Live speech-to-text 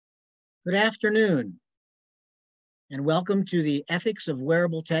Good afternoon, and welcome to the Ethics of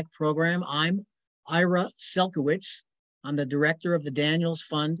Wearable Tech program. I'm Ira Selkowitz. I'm the director of the Daniels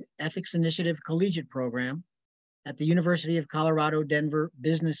Fund Ethics Initiative Collegiate Program at the University of Colorado Denver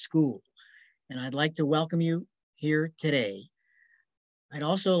Business School, and I'd like to welcome you here today. I'd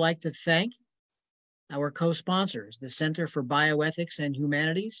also like to thank our co-sponsors, the Center for Bioethics and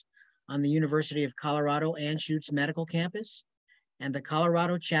Humanities on the University of Colorado Anschutz Medical Campus, and the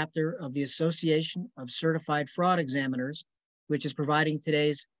Colorado chapter of the Association of Certified Fraud Examiners, which is providing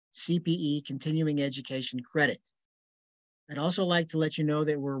today's CPE continuing education credit. I'd also like to let you know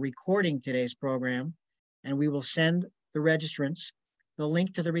that we're recording today's program, and we will send the registrants the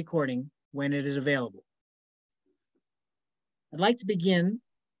link to the recording when it is available. I'd like to begin,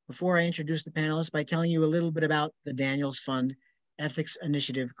 before I introduce the panelists, by telling you a little bit about the Daniels Fund Ethics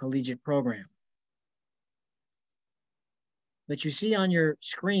Initiative Collegiate Program. What you see on your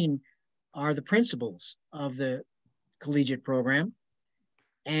screen are the principles of the collegiate program.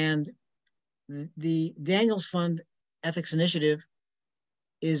 And the Daniels Fund Ethics Initiative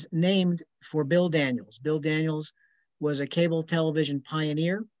is named for Bill Daniels. Bill Daniels was a cable television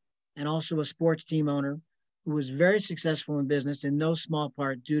pioneer and also a sports team owner who was very successful in business, in no small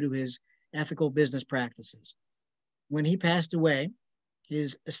part due to his ethical business practices. When he passed away,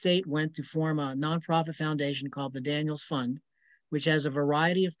 his estate went to form a nonprofit foundation called the Daniels Fund, which has a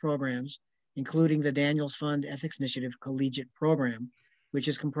variety of programs, including the Daniels Fund Ethics Initiative Collegiate Program, which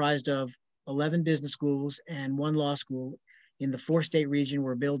is comprised of 11 business schools and 1 law school in the 4-state region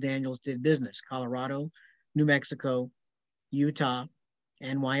where Bill Daniels did business: Colorado, New Mexico, Utah,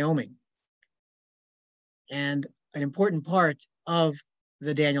 and Wyoming. And an important part of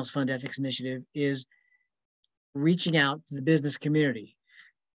the Daniels Fund Ethics Initiative is reaching out to the business community,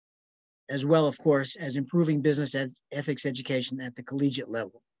 as well, of course, as improving business ethics education at the collegiate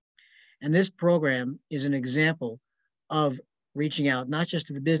level. And this program is an example of reaching out not just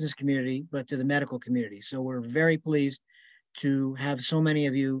to the business community, but to the medical community. So we're very pleased to have so many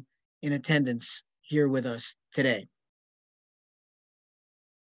of you in attendance here with us today.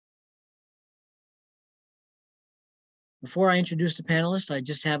 Before I introduce the panelists, I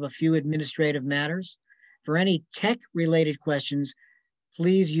just have a few administrative matters. For any tech-related questions,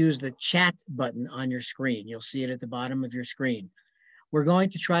 please use the chat button on your screen. You'll see it at the bottom of your screen. We're going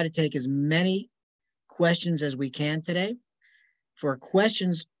to try to take as many questions as we can today. For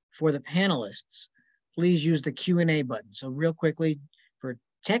questions for the panelists, please use the Q&A button. So real quickly, for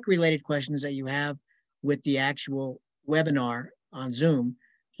tech-related questions that you have with the actual webinar on Zoom,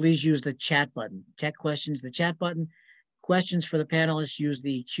 please use the chat button. Tech questions, the chat button. Questions for the panelists, use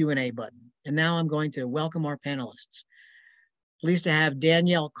the Q&A button. And now I'm going to welcome our panelists. Pleased to have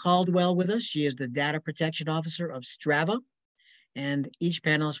Danielle Caldwell with us. She is the Data Protection Officer of Strava, and each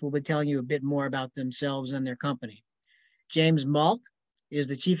panelist will be telling you a bit more about themselves and their company. James Mault is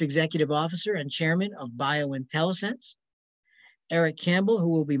the Chief Executive Officer and Chairman of BioIntelliSense. Eric Campbell, who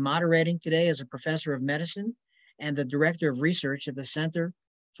will be moderating today, is a Professor of Medicine and the Director of Research at the Center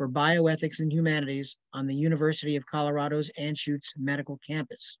for Bioethics and Humanities on the University of Colorado's Anschutz Medical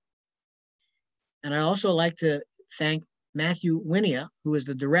Campus. And I also like to thank Matthew Winia, who is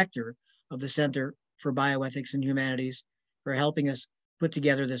the director of the Center for Bioethics and Humanities, for helping us put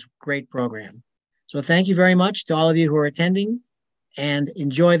together this great program. So thank you very much to all of you who are attending, and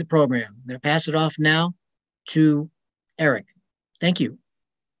enjoy the program. I'm going to pass it off now to Eric. Thank you.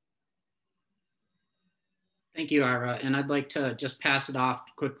 Thank you, Ira. And I'd like to just pass it off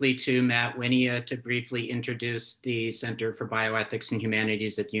quickly to Matt Winia to briefly introduce the Center for Bioethics and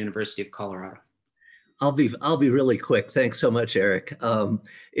Humanities at the University of Colorado. I'll be really quick. Thanks so much, Eric. I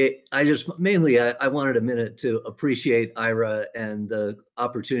wanted a minute to appreciate Ira and the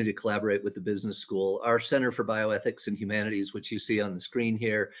opportunity to collaborate with the business school. Our Center for Bioethics and Humanities, which you see on the screen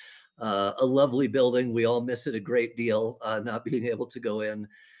here, a lovely building. We all miss it a great deal, not being able to go in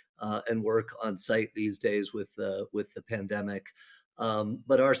and work on site these days with the pandemic.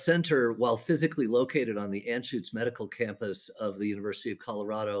 But our center, while physically located on the Anschutz Medical Campus of the University of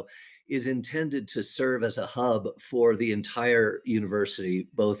Colorado, is intended to serve as a hub for the entire university,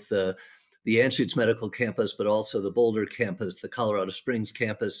 both the Anschutz Medical Campus, but also the Boulder campus, the Colorado Springs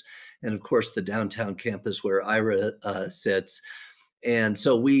campus, and of course the downtown campus where Ira sits. And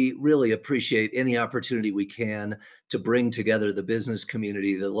so we really appreciate any opportunity we can to bring together the business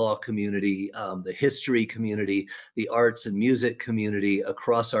community, the law community, the history community, the arts and music community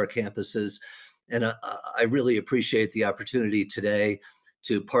across our campuses. And I really appreciate the opportunity today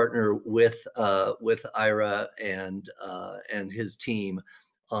to partner with Ira and his team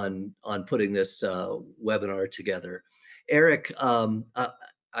on putting this webinar together. Eric,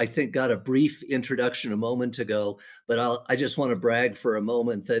 I think, got a brief introduction a moment ago, but I just want to brag for a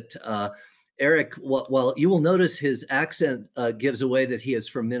moment that Eric, while you will notice his accent gives away that he is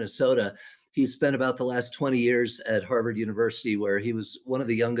from Minnesota, he spent about the last 20 years at Harvard University, where he was one of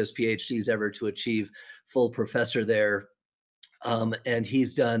the youngest PhDs ever to achieve full professor there. And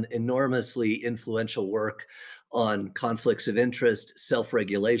he's done enormously influential work on conflicts of interest,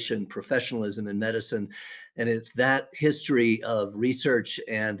 self-regulation, professionalism in medicine. And it's that history of research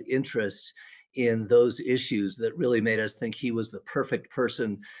and interest in those issues that really made us think he was the perfect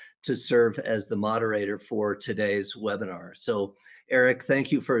person to serve as the moderator for today's webinar. So Eric,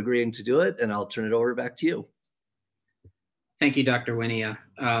 thank you for agreeing to do it, and I'll turn it over back to you. Thank you, Dr. Winia.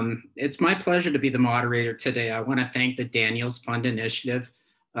 It's my pleasure to be the moderator today. I want to thank the Daniels Fund Initiative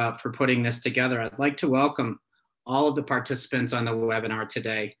for putting this together. I'd like to welcome all of the participants on the webinar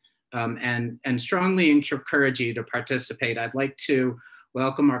today and strongly encourage you to participate. I'd like to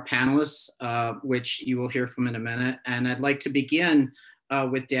welcome our panelists, which you will hear from in a minute. And I'd like to begin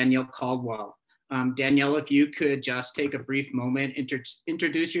with Danielle Caldwell. Danielle, if you could just take a brief moment,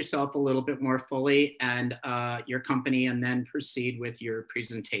 introduce yourself a little bit more fully and your company, and then proceed with your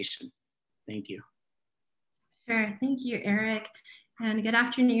presentation. Thank you. Sure, thank you, Eric. And good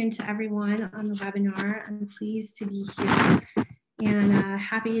afternoon to everyone on the webinar. I'm pleased to be here and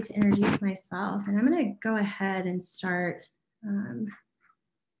happy to introduce myself. And I'm gonna go ahead and start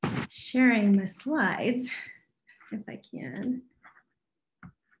sharing my slides, if I can.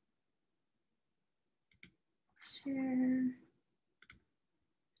 Share.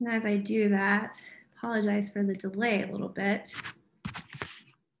 And as I do that, apologize for the delay a little bit.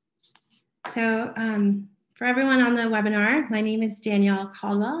 So for everyone on the webinar, my name is Danielle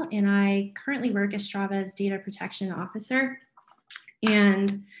Caldwell, and I currently work as Strava's Data Protection Officer.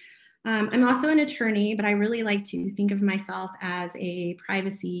 And I'm also an attorney, but I really like to think of myself as a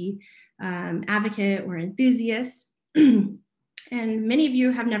privacy advocate or enthusiast. And many of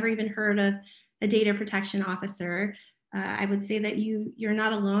you have never even heard of a data protection officer. I would say that you're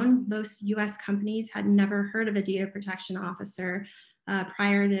not alone. Most US companies had never heard of a data protection officer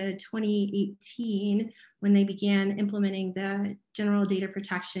prior to 2018, when they began implementing the General Data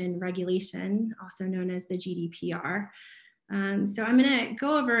Protection Regulation, also known as the GDPR. So I'm gonna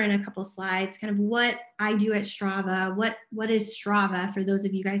go over in a couple slides kind of what I do at Strava, what is Strava for those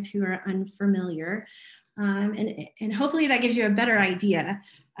of you guys who are unfamiliar. And hopefully that gives you a better idea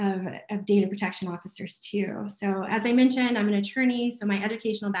of data protection officers too. So as I mentioned, I'm an attorney, so my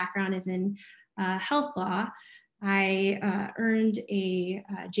educational background is in health law. I earned a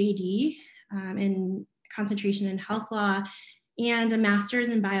JD in concentration in health law and a master's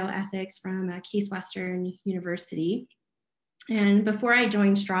in bioethics from Case Western University. And before I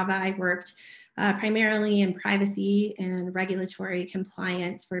joined Strava, I worked primarily in privacy and regulatory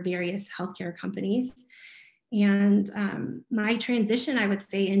compliance for various healthcare companies. And my transition, I would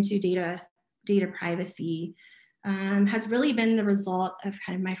say, into data privacy has really been the result of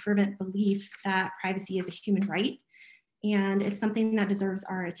kind of my fervent belief that privacy is a human right, and it's something that deserves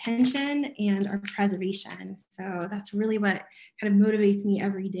our attention and our preservation. So that's really what kind of motivates me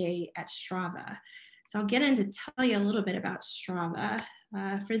every day at Strava. So I'll get into tell you a little bit about Strava.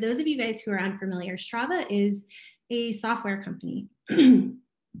 For those of you guys who are unfamiliar, Strava is a software company.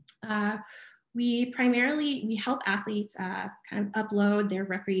 We help athletes kind of upload their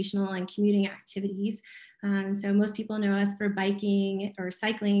recreational and commuting activities. So most people know us for biking or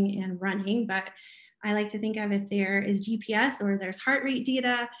cycling and running, but I like to think of if there is GPS or there's heart rate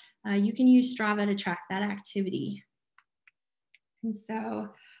data, you can use Strava to track that activity. And so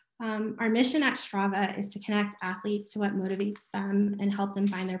our mission at Strava is to connect athletes to what motivates them and help them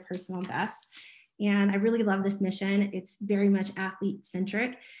find their personal best. And I really love this mission. It's very much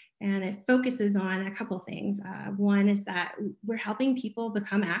athlete-centric, and it focuses on a couple things. One is that we're helping people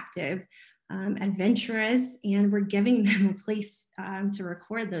become active, adventurous, and we're giving them a place to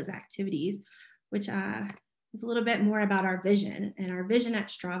record those activities, which is a little bit more about our vision. And our vision at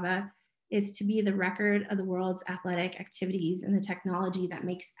Strava is to be the record of the world's athletic activities and the technology that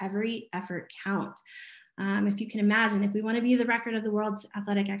makes every effort count. If you can imagine, if we want to be the record of the world's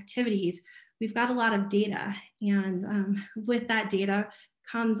athletic activities, we've got a lot of data, and with that data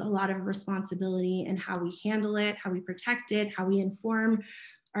comes a lot of responsibility in how we handle it, how we protect it, how we inform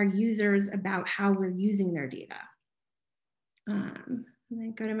our users about how we're using their data. I'm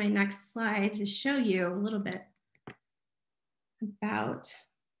going to go to my next slide to show you a little bit about,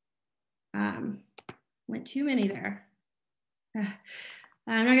 went too many there.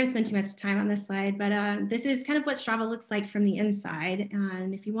 I'm not going to spend too much time on this slide, but this is kind of what Strava looks like from the inside.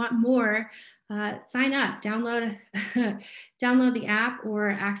 And if you want more, sign up, download, download the app or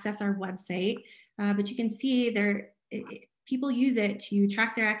access our website. But you can see there, people use it to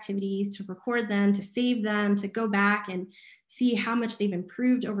track their activities, to record them, to save them, to go back and see how much they've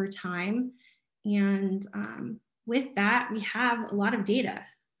improved over time. And with that, we have a lot of data.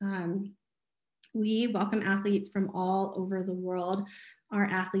 We welcome athletes from all over the world. Our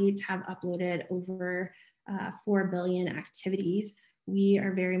athletes have uploaded over 4 billion activities. We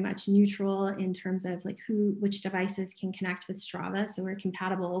are very much neutral in terms of like which devices can connect with Strava. So we're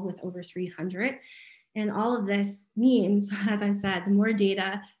compatible with over 300. And all of this means, as I said, the more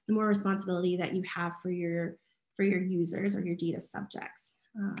data, the more responsibility that you have for your users or your data subjects.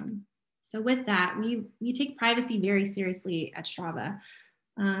 So with that, we take privacy very seriously at Strava.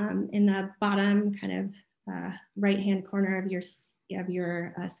 In the bottom kind of right-hand corner of your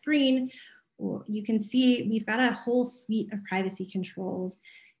screen, you can see we've got a whole suite of privacy controls,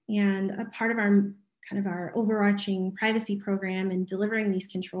 and a part of our overarching privacy program and delivering these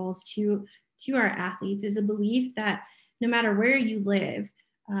controls to our athletes is a belief that no matter where you live,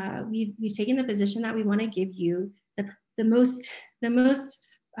 we've taken the position that we want to give you the most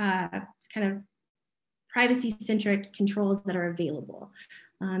kind of privacy-centric controls that are available.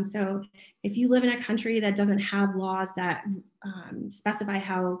 So if you live in a country that doesn't have laws that specify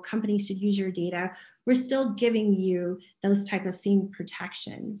how companies should use your data, we're still giving you those type of same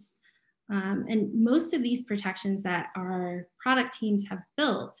protections. And most of these protections that our product teams have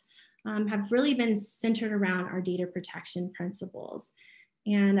built have really been centered around our data protection principles.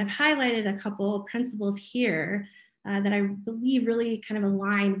 And I've highlighted a couple principles here that I believe really kind of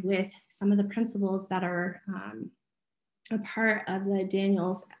align with some of the principles that are a part of the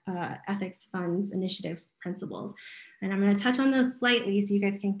Danielle's Ethics Funds Initiatives principles. And I'm going to touch on those slightly so you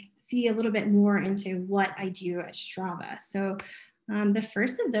guys can see a little bit more into what I do at Strava. So the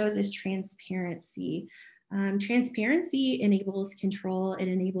first of those is transparency. Transparency enables control. It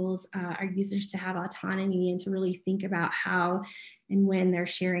enables our users to have autonomy and to really think about how and when they're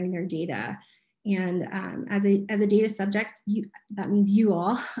sharing their data. And as a data subject, that means you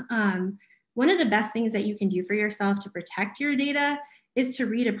all, one of the best things that you can do for yourself to protect your data is to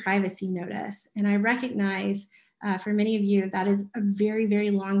read a privacy notice. And I recognize for many of you, that is a very,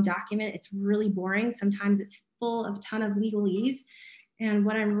 very long document. It's really boring. Sometimes it's full of a ton of legalese. And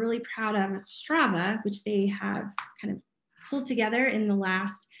what I'm really proud of Strava, which they have kind of pulled together in the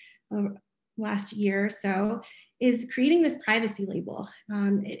last year or so, is creating this privacy label.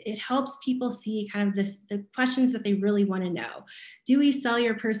 It helps people see kind of the questions that they really want to know. Do we sell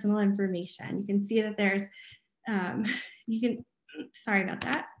your personal information? You can see that there's, sorry about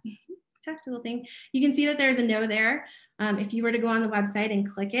that, technical thing. You can see that there's a no there. If you were to go on the website and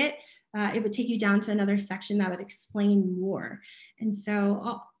click it, it would take you down to another section that would explain more. And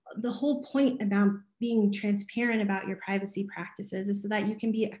so the whole point about being transparent about your privacy practices is so that you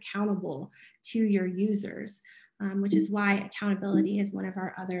can be accountable to your users, which is why accountability is one of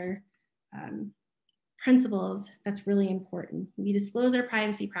our other principles that's really important. We disclose our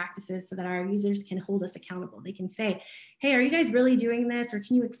privacy practices so that our users can hold us accountable. They can say, hey, are you guys really doing this? Or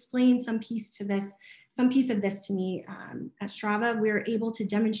can you explain some piece of this to me? At Strava, we're able to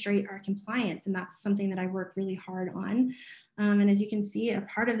demonstrate our compliance, and that's something that I work really hard on. And as you can see, a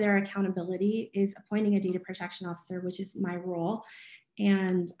part of their accountability is appointing a data protection officer, which is my role.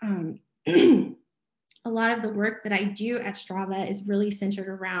 And a lot of the work that I do at Strava is really centered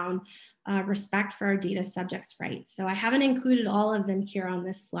around respect for our data subjects' rights. So I haven't included all of them here on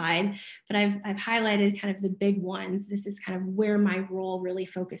this slide, but I've highlighted kind of the big ones. This is kind of where my role really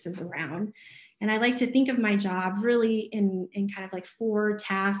focuses around. And I like to think of my job really in kind of like 4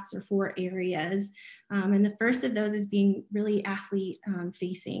 tasks or 4 areas. And the first of those is being really athlete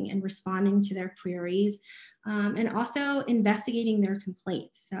facing and responding to their queries, and also investigating their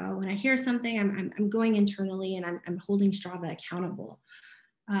complaints. So when I hear something, I'm going internally and I'm holding Strava accountable.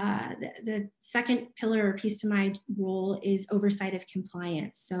 The second pillar or piece to my role is oversight of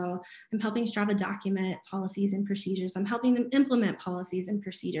compliance. So I'm helping Strava document policies and procedures. I'm helping them implement policies and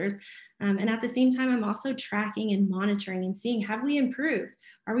procedures. And at the same time, I'm also tracking and monitoring and seeing, have we improved?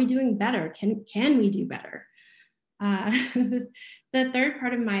 Are we doing better? Can we do better? The third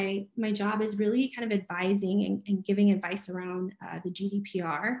part of my job is really kind of advising and giving advice around the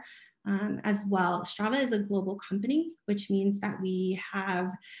GDPR. As well. Strava is a global company, which means that we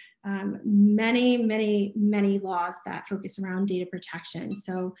have many, many, many laws that focus around data protection.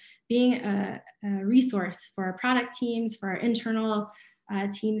 So being a resource for our product teams, for our internal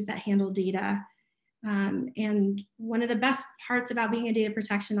teams that handle data, And one of the best parts about being a data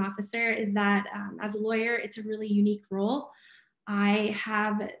protection officer is that as a lawyer, it's a really unique role. I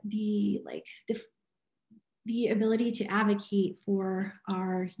have the ability to advocate for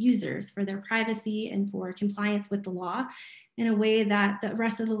our users, for their privacy and for compliance with the law in a way that the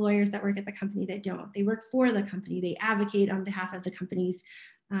rest of the lawyers that work at the company that don't. They work for the company, they advocate on behalf of the companies,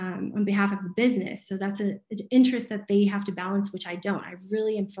 on behalf of the business. So that's an interest that they have to balance, which I don't. I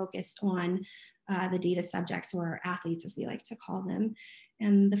really am focused on the data subjects, or athletes as we like to call them.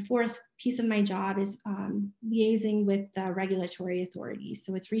 And the fourth piece of my job is liaising with the regulatory authorities.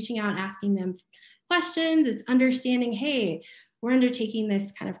 So it's reaching out and asking them questions, it's understanding, hey, we're undertaking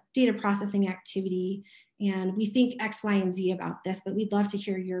this kind of data processing activity and we think X, Y, and Z about this, but we'd love to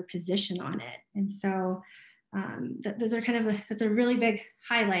hear your position on it. And so those are kind of, that's a really big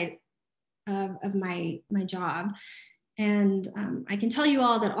highlight of my job. And I can tell you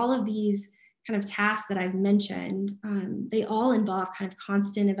all that all of these kind of tasks that I've mentioned, they all involve kind of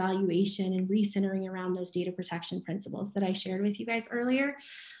constant evaluation and recentering around those data protection principles that I shared with you guys earlier.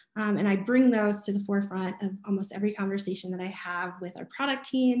 And I bring those to the forefront of almost every conversation that I have with our product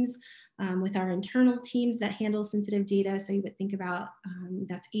teams, with our internal teams that handle sensitive data. So you would think about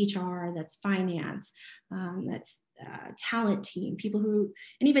that's HR, that's finance, that's talent team,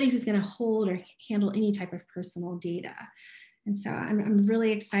 anybody who's going to hold or handle any type of personal data. And so I'm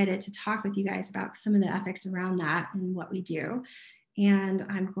really excited to talk with you guys about some of the ethics around that and what we do. And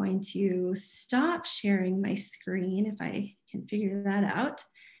I'm going to stop sharing my screen if I can figure that out.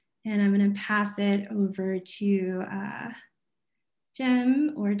 And I'm going to pass it over to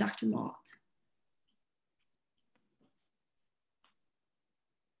Jim or Dr. Mault.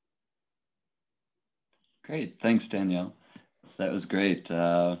 Great, thanks, Danielle. That was great,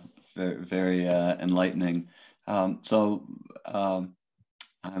 very, very enlightening. So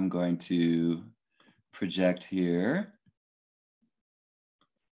I'm going to project here.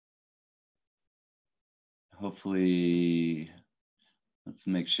 Hopefully, let's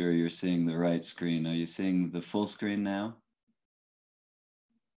make sure you're seeing the right screen. Are you seeing the full screen now?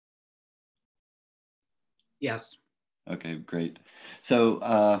 Yes. Okay, great.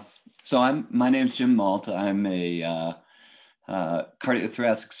 So, my name's Jim Mault. I'm a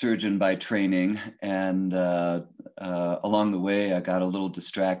cardiothoracic surgeon by training, and along the way, I got a little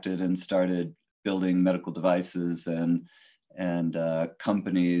distracted and started building medical devices and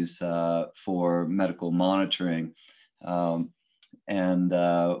companies for medical monitoring. And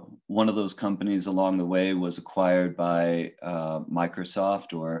one of those companies along the way was acquired by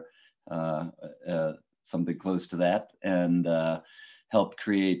Microsoft, or something close to that, and helped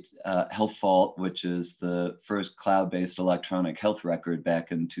create Health Vault, which is the first cloud-based electronic health record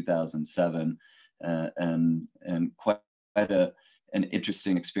back in 2007, and quite an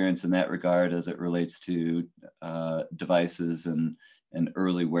interesting experience in that regard as it relates to devices and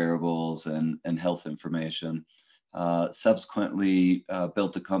early wearables and health information. Subsequently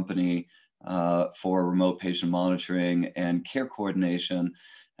built a company for remote patient monitoring and care coordination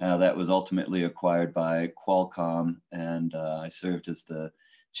that was ultimately acquired by Qualcomm, and I served as the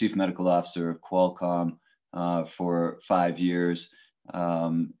Chief Medical Officer of Qualcomm for 5 years,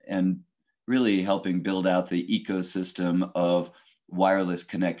 and really helping build out the ecosystem of wireless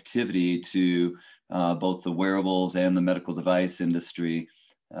connectivity to both the wearables and the medical device industry.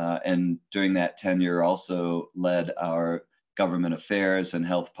 And during that tenure also led our government affairs and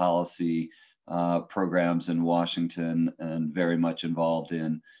health policy programs in Washington, and very much involved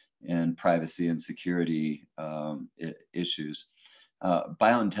in privacy and security issues.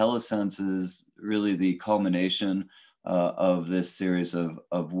 BioIntelliSense is really the culmination of this series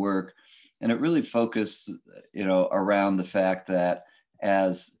of work, and it really focused, around the fact that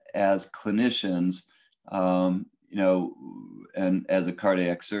as clinicians, and as a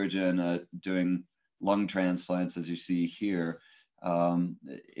cardiac surgeon doing lung transplants, as you see here,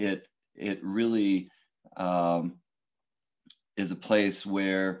 it really is a place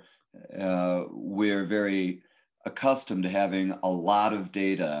where we're very accustomed to having a lot of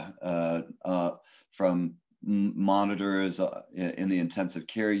data from monitors in the intensive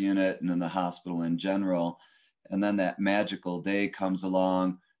care unit and in the hospital in general. And then that magical day comes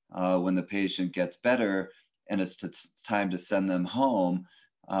along when the patient gets better and it's time to send them home.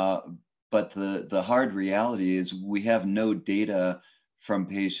 But the hard reality is we have no data from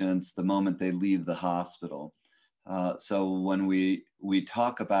patients the moment they leave the hospital. So when we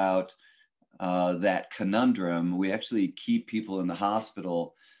talk about that conundrum, we actually keep people in the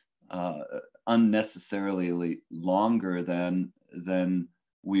hospital unnecessarily longer than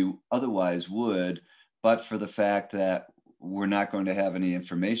we otherwise would, but for the fact that we're not going to have any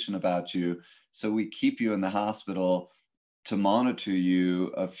information about you. So we keep you in the hospital to monitor you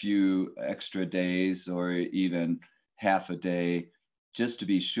a few extra days or even half a day, just to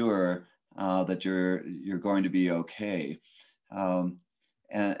be sure that you're going to be okay.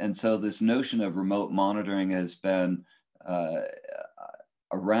 And so this notion of remote monitoring has been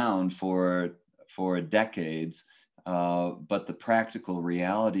around for decades, but the practical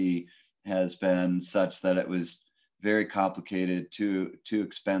reality has been such that it was very complicated, too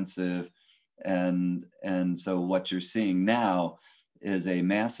expensive. And so what you're seeing now is a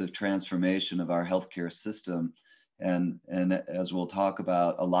massive transformation of our healthcare system. And as we'll talk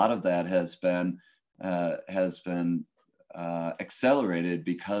about, a lot of that has been accelerated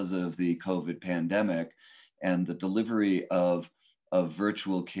because of the COVID pandemic, and the delivery of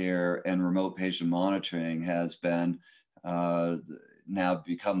virtual care and remote patient monitoring has been now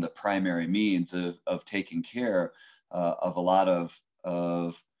become the primary means of taking care of a lot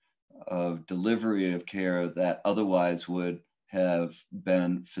of delivery of care that otherwise would have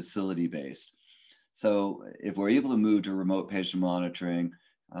been facility based. So if we're able to move to remote patient monitoring,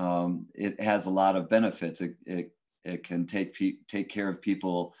 it has a lot of benefits. It can take care of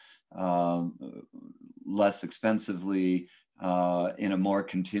people less expensively, in a more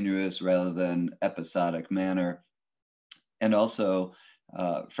continuous rather than episodic manner, and also,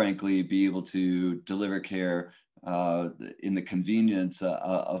 frankly, be able to deliver care in the convenience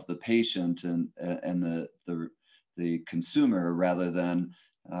of the patient and the consumer, rather than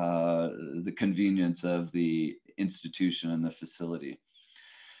the convenience of the institution and the facility.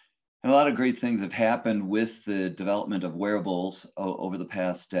 And a lot of great things have happened with the development of wearables over the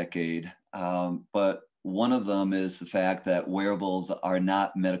past decade. But one of them is the fact that wearables are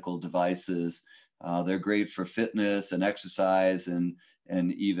not medical devices. They're great for fitness and exercise and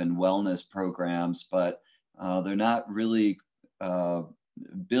even wellness programs, but they're not really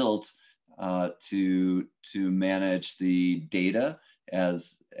built to manage the data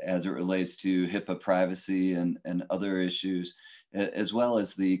as it relates to HIPAA privacy and other issues, as well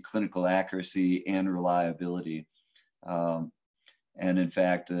as the clinical accuracy and reliability. And in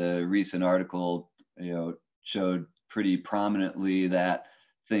fact, a recent article, showed pretty prominently that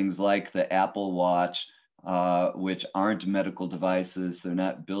things like the Apple Watch, which aren't medical devices, they're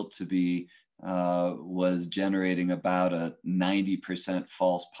not built to be, was generating about a 90%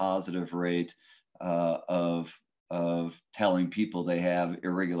 false positive rate of telling people they have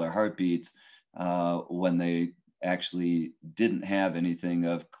irregular heartbeats when they actually didn't have anything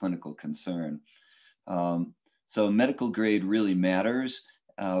of clinical concern. So medical grade really matters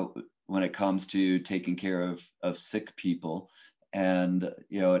when it comes to taking care of sick people. And,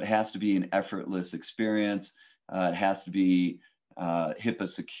 it has to be an effortless experience. It has to be HIPAA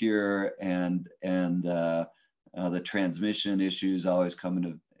secure, and the transmission issues always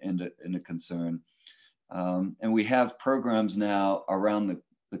come into concern. And we have programs now around the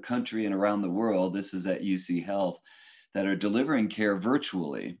country and around the world. This is at UC Health, that are delivering care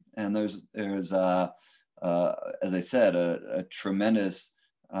virtually. And there's as I said, a tremendous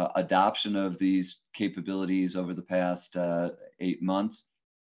adoption of these capabilities over the past 8 months.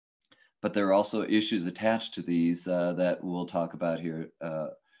 But there are also issues attached to these that we'll talk about here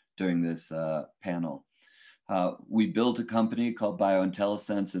during this panel. We built a company called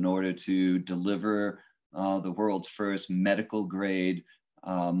BioIntelliSense in order to deliver the world's first medical grade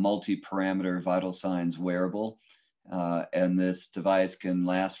multi-parameter vital signs wearable. And this device can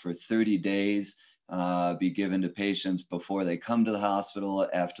last for 30 days, be given to patients before they come to the hospital,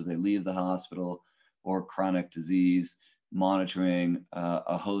 after they leave the hospital, or chronic disease, monitoring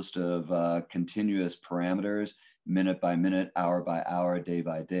a host of continuous parameters, minute by minute, hour by hour, day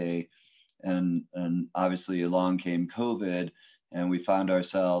by day. And obviously along came COVID, and we found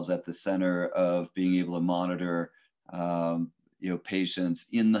ourselves at the center of being able to monitor patients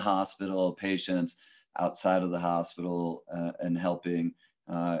in the hospital, patients outside of the hospital, and helping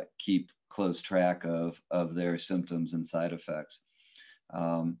keep close track of their symptoms and side effects.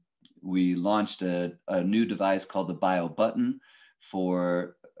 We launched a new device called the Bio Button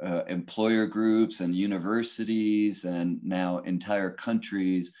for employer groups and universities, and now entire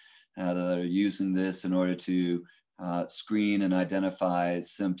countries that are using this in order to screen and identify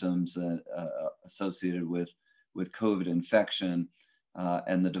symptoms associated with COVID infection.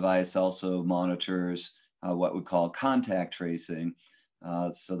 And the device also monitors what we call contact tracing,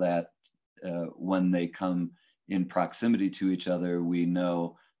 so that when they come in proximity to each other, we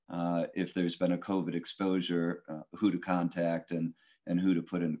know if there's been a COVID exposure, who to contact and who to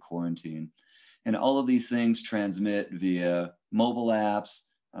put in quarantine. And all of these things transmit via mobile apps,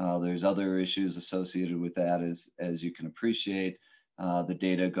 There's other issues associated with that, as you can appreciate. The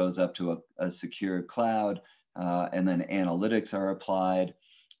data goes up to a secure cloud, and then analytics are applied.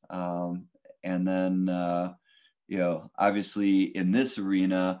 And then, obviously in this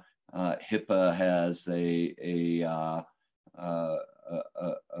arena, HIPAA has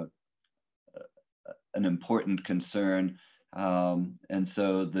an important concern. And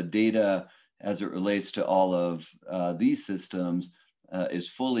so the data, as it relates to all of these systems, is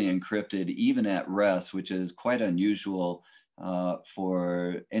fully encrypted, even at rest, which is quite unusual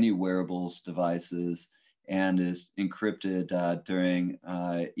for any wearables devices, and is encrypted during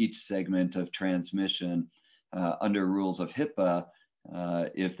each segment of transmission. Under rules of HIPAA,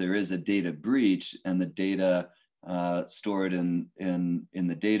 if there is a data breach and the data stored in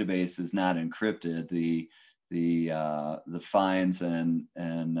the database is not encrypted, the fines and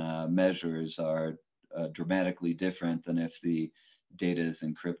measures are dramatically different than if the data is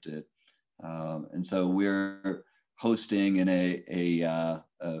encrypted. And so we're hosting in a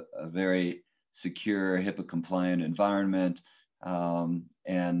very secure HIPAA compliant environment. I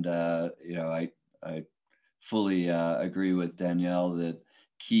fully agree with Danielle that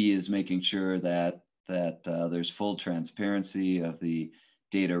key is making sure that there's full transparency of the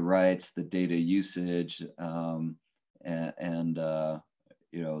data rights, the data usage, and the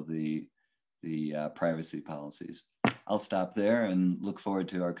privacy policies. I'll stop there and look forward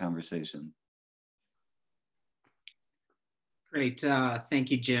to our conversation. Great, thank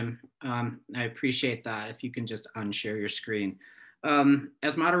you, Jim. I appreciate that. If you can just unshare your screen.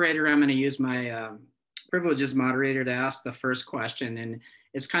 As moderator, I'm gonna use my privilege as moderator to ask the first question. And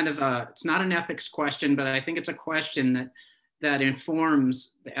it's kind of it's not an ethics question, but I think it's a question that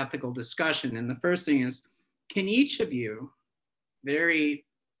informs the ethical discussion. And the first thing is, can each of you very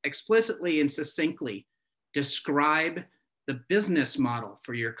explicitly and succinctly describe the business model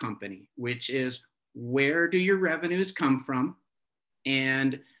for your company, which is, where do your revenues come from?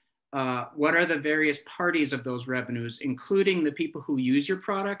 And what are the various parties of those revenues, including the people who use your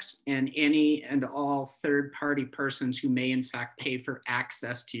products and any and all third-party persons who may in fact pay for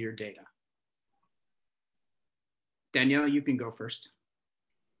access to your data? Danielle, you can go first.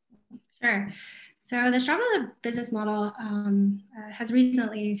 Sure. So the Strava business model has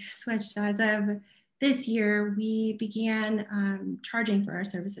recently switched. As of this year, we began charging for our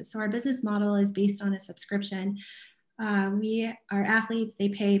services. So our business model is based on a subscription. Our athletes, they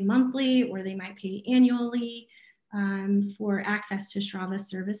pay monthly or they might pay annually for access to Strava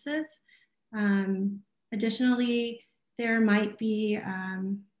services. Additionally, there might be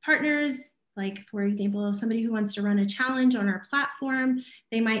partners, like for example, if somebody who wants to run a challenge on our platform,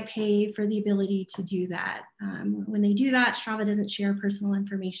 they might pay for the ability to do that. When they do that, Strava doesn't share personal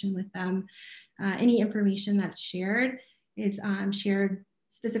information with them. Any information that's shared is shared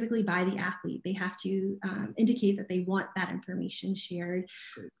specifically by the athlete. They have to indicate that they want that information shared.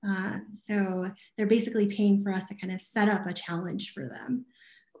 So they're basically paying for us to kind of set up a challenge for them.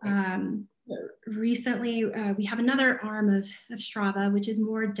 Recently, we have another arm of Strava, which is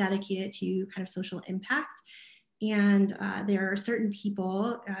more dedicated to kind of social impact. And there are certain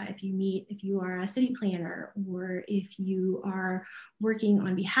people, if you are a city planner, or if you are working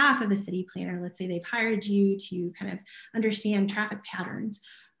on behalf of a city planner, let's say they've hired you to kind of understand traffic patterns,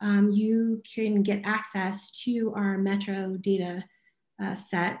 you can get access to our Metro data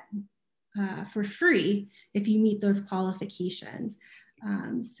set for free if you meet those qualifications.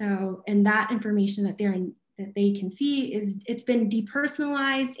 And that information that they can see it's been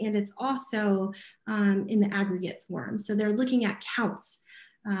depersonalized, and it's also in the aggregate form. So they're looking at counts.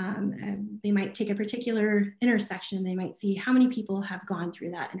 They might take a particular intersection. They might see how many people have gone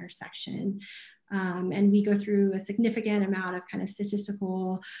through that intersection. And we go through a significant amount of kind of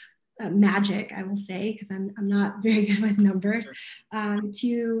statistical magic, I will say, because I'm not very good with numbers,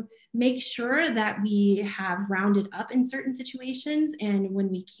 to make sure that we have rounded up in certain situations. And when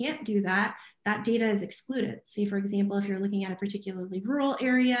we can't do that, that data is excluded. Say, for example, if you're looking at a particularly rural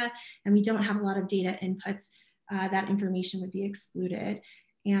area and we don't have a lot of data inputs, that information would be excluded.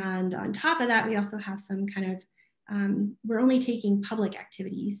 And on top of that, we also have some kind of we're only taking public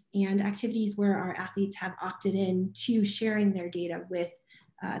activities and activities where our athletes have opted in to sharing their data with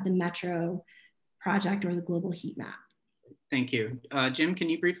the Metro project or the global heat map. Thank you. Jim, can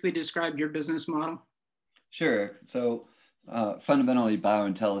you briefly describe your business model? Sure. So fundamentally,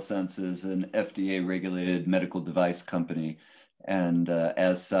 BioIntelliSense is an FDA regulated medical device company. And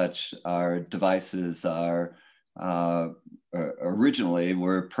as such, our devices are originally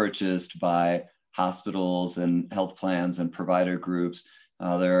were purchased by hospitals and health plans and provider groups.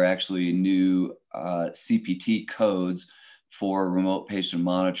 There are actually new CPT codes for remote patient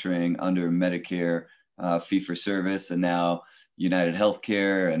monitoring under Medicare fee-for-service, and now United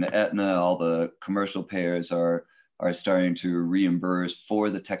Healthcare and Aetna, all the commercial payers are starting to reimburse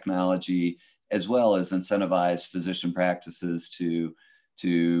for the technology, as well as incentivize physician practices to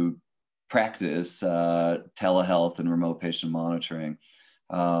practice telehealth and remote patient monitoring.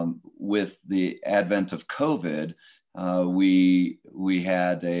 With the advent of COVID, we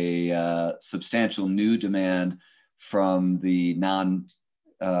had a substantial new demand from the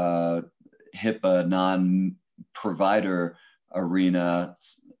HIPAA non-provider arena,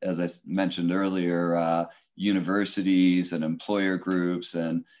 as I mentioned earlier, universities and employer groups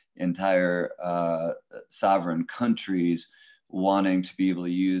and entire sovereign countries wanting to be able to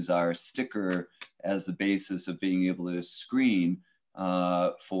use our sticker as the basis of being able to screen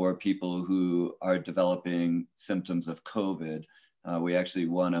for people who are developing symptoms of COVID. We actually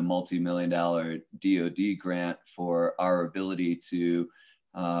won a multi-million-dollar DoD grant for our ability to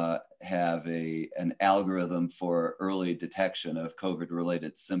have an algorithm for early detection of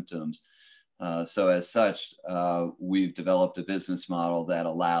COVID-related symptoms. So as such, we've developed a business model that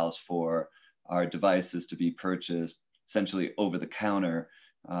allows for our devices to be purchased essentially over the counter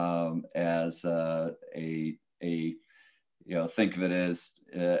as think of it as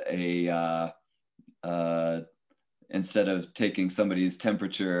instead of taking somebody's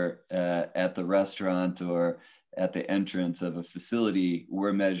temperature at the restaurant or at the entrance of a facility,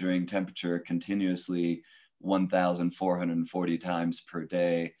 we're measuring temperature continuously 1,440 times per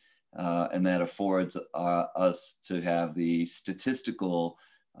day. And that affords us to have the statistical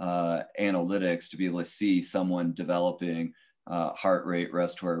analytics to be able to see someone developing heart rate,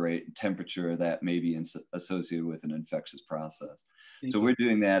 respiratory rate, and temperature that may be associated with an infectious process. So we're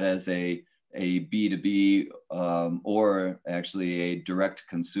doing that as a B2B or actually a direct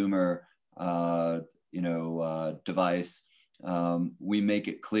consumer device. We make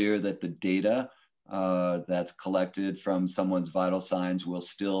it clear that the data that's collected from someone's vital signs will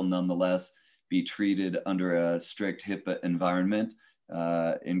still nonetheless be treated under a strict HIPAA environment,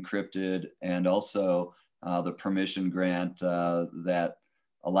 encrypted, and also the permission grant that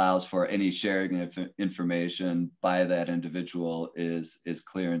allows for any sharing of information by that individual is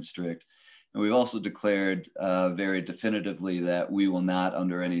clear and strict. And we've also declared very definitively that we will not,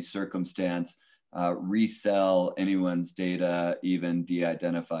 under any circumstance, resell anyone's data, even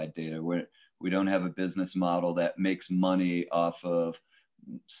de-identified data. We don't have a business model that makes money off of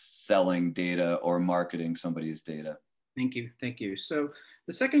selling data or marketing somebody's data. Thank you. Thank you. So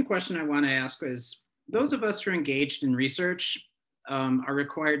the second question I want to ask is, those of us who are engaged in research are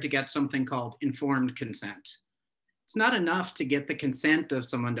required to get something called informed consent. It's not enough to get the consent of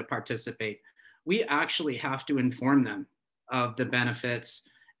someone to participate. We actually have to inform them of the benefits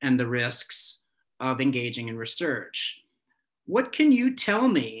and the risks of engaging in research. What can you tell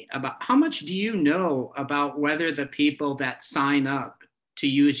me about, how much do you know about whether the people that sign up to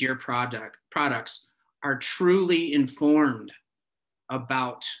use your products are truly informed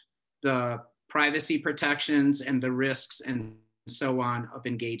about the privacy protections and the risks and so on of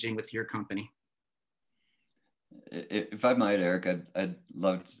engaging with your company? If I might, Eric, I'd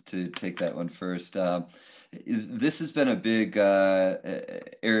love to take that one first. This has been a big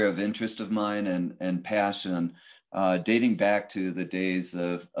area of interest of mine and passion, dating back to the days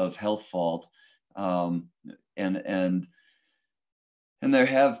of Health Vault, and there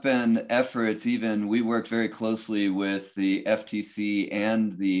have been efforts. Even we worked very closely with the FTC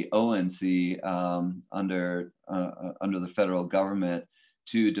and the ONC under the federal government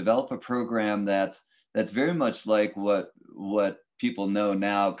to develop a program that's very much like what people know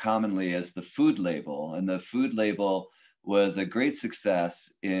now commonly as the food label. And the food label was a great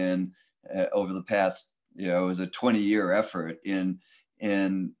success in over the past, it was a 20-year effort in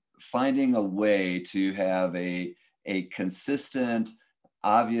finding a way to have a consistent,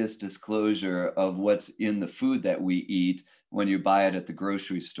 obvious disclosure of what's in the food that we eat when you buy it at the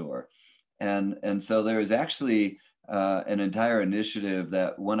grocery store. And so there is actually an entire initiative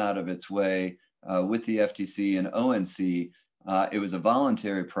that went out of its way with the FTC and ONC. It was a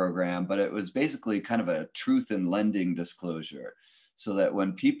voluntary program, but it was basically kind of a truth in lending disclosure, so that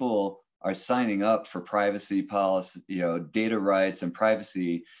when people are signing up for privacy policy, data rights and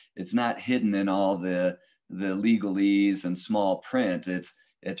privacy, it's not hidden in all the legalese and small print.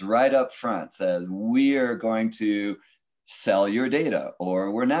 It's right up front, says we are going to sell your data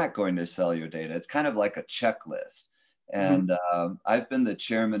or we're not going to sell your data. It's kind of like a checklist. And I've been the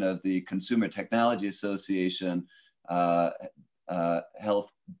chairman of the Consumer Technology Association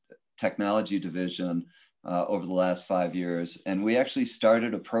Health Technology Division over the last 5 years. And we actually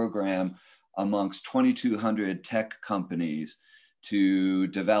started a program amongst 2,200 tech companies to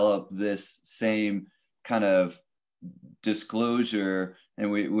develop this same kind of disclosure.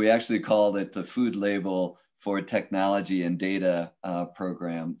 And we actually called it the food label for technology and data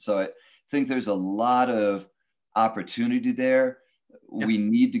program. So I think there's a lot of opportunity there. Yep. We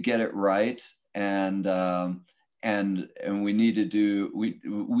need to get it right. And we need to do,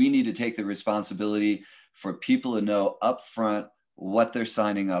 we need to take the responsibility for people to know upfront what they're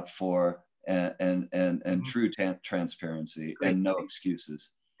signing up for, and true transparency. Great. And no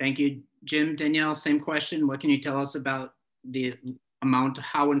excuses. Thank you. Jim, Danielle, same question. What can you tell us about the amount,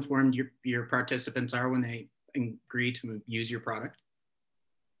 how informed your participants are when they agree to use your product?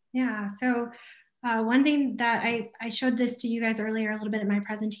 Yeah, so one thing that I showed this to you guys earlier a little bit in my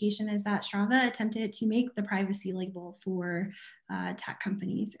presentation is that Strava attempted to make the privacy label for tech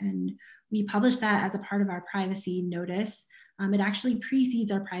companies. And we published that as a part of our privacy notice. It actually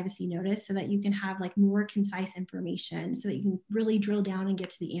precedes our privacy notice so that you can have like more concise information so that you can really drill down and get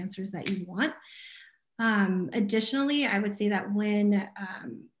to the answers that you want. Additionally, I would say that when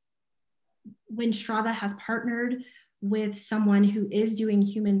Strava has partnered with someone who is doing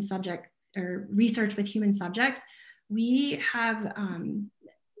human subject or research with human subjects, we have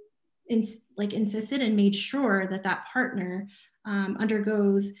insisted and made sure that that partner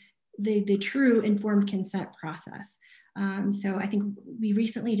undergoes the true informed consent process. So I think we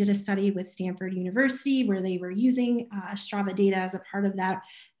recently did a study with Stanford University where they were using Strava data as a part of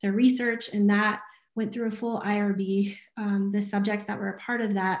their research, and that went through a full IRB. The subjects that were a part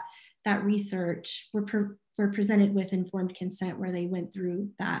of that research were presented with informed consent, where they went through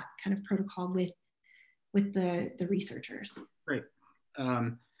that kind of protocol with the researchers. Great.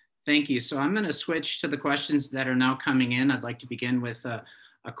 Thank you. So I'm going to switch to the questions that are now coming in. I'd like to begin with a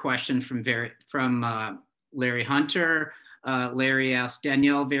question from Larry Hunter. Larry asked,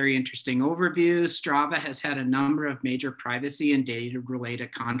 Danielle, very interesting overview. Strava has had a number of major privacy and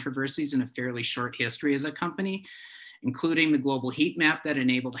data-related controversies in a fairly short history as a company, including the global heat map that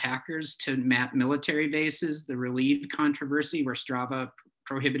enabled hackers to map military bases, the Relieve controversy where Strava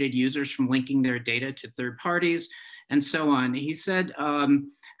prohibited users from linking their data to third parties, and so on. He said,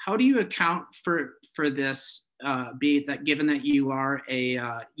 how do you account for this, be it that given that you are a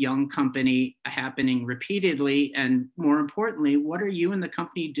young company happening repeatedly, and more importantly, what are you and the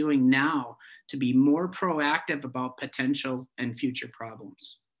company doing now to be more proactive about potential and future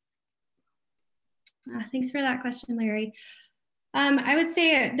problems? Thanks for that question, Larry. I would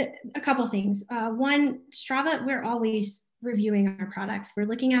say a couple things. One, Strava, we're always reviewing our products. We're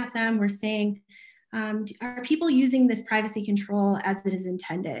looking at them, we're saying, are people using this privacy control as it is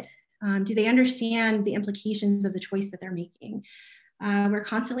intended? Do they understand the implications of the choice that they're making? We're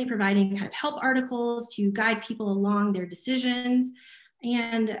constantly providing kind of help articles to guide people along their decisions.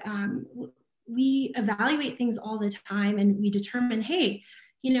 And we evaluate things all the time, and we determine, hey,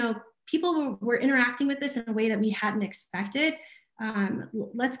 people were interacting with this in a way that we hadn't expected.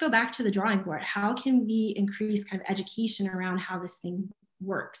 Let's go back to the drawing board. How can we increase kind of education around how this thing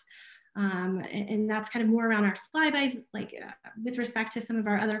works? And that's kind of more around our flybys, like with respect to some of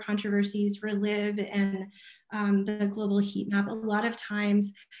our other controversies, Relive and the global heat map. A lot of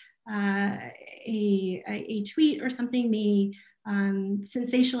times a tweet or something may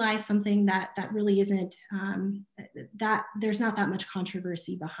sensationalize something that really isn't, that there's not that much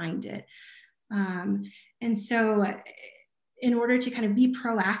controversy behind it. And so in order to kind of be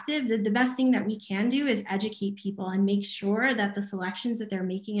proactive, the best thing that we can do is educate people and make sure that the selections that they're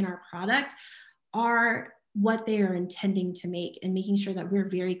making in our product are what they are intending to make, and making sure that we're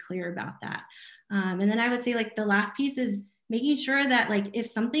very clear about that. And then I would say, like, the last piece is making sure that, like, if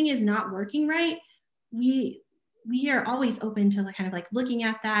something is not working right, we are always open to kind of like looking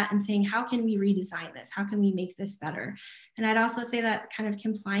at that and saying, how can we redesign this? How can we make this better? And I'd also say that kind of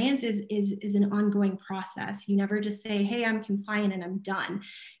compliance is an ongoing process. You never just say, hey, I'm compliant and I'm done.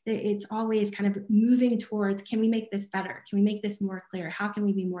 It's always kind of moving towards, can we make this better? Can we make this more clear? How can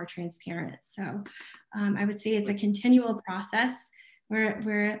we be more transparent? So I would say it's a continual process.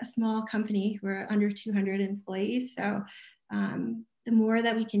 We're a small company. We're under 200 employees. So the more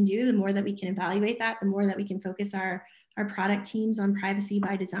that we can do, the more that we can evaluate that, the more that we can focus our product teams on privacy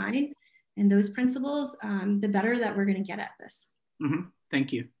by design and those principles, the better that we're going to get at this. Mm-hmm.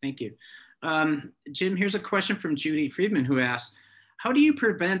 Thank you. Thank you. Jim, here's a question from Judy Friedman, who asks, how do you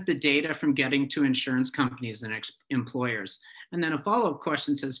prevent the data from getting to insurance companies and employers? And then a follow-up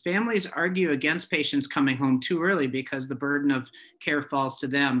question says, families argue against patients coming home too early because the burden of care falls to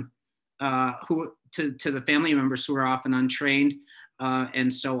them, to the family members who are often untrained.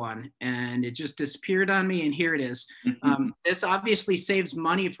 and so on. And it just disappeared on me, and here it is. This obviously saves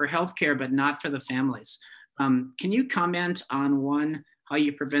money for healthcare, but not for the families. Can you comment on, one, how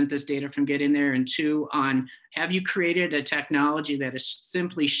you prevent this data from getting there, and two, on have you created a technology that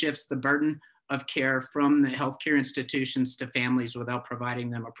simply shifts the burden of care from the healthcare institutions to families without providing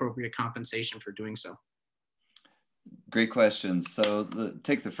them appropriate compensation for doing so? Great questions. So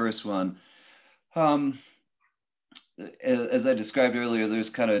take the first one. As I described earlier, there's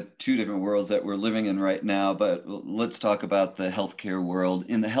kind of two different worlds that we're living in right now, but let's talk about the healthcare world.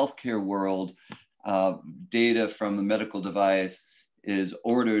 In the healthcare world, data from the medical device is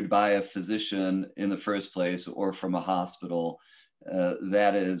ordered by a physician in the first place or from a hospital.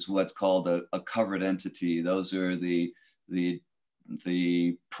 That is what's called a covered entity. Those are the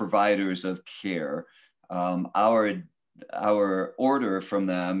providers of care. Our order from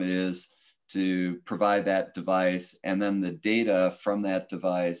them is to provide that device, and then the data from that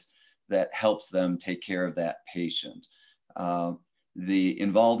device that helps them take care of that patient. The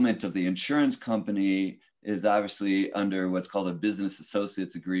involvement of the insurance company is obviously under what's called a business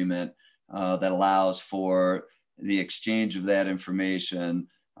associates agreement that allows for the exchange of that information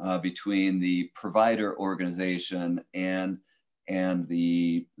between the provider organization and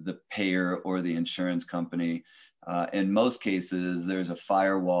the payer or the insurance company. In most cases, there's a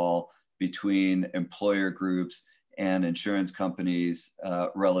firewall between employer groups and insurance companies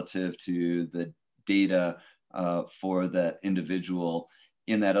relative to the data for that individual.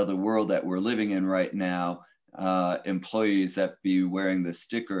 In that other world that we're living in right now, employees that be wearing the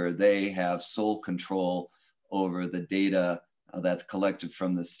sticker, they have sole control over the data that's collected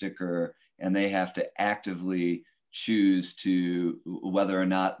from the sticker, and they have to actively choose to whether or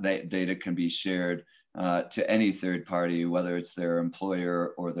not that data can be shared to any third party, whether it's their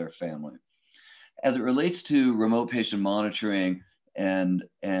employer or their family. As it relates to remote patient monitoring and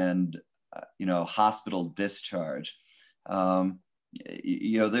hospital discharge,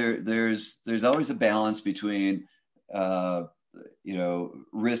 there's always a balance between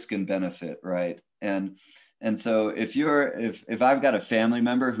risk and benefit, right? And so if I've got a family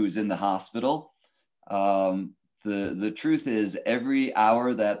member who's in the hospital, the truth is every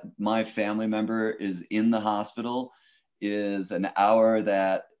hour that my family member is in the hospital is an hour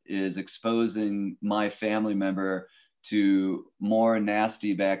that is exposing my family member to more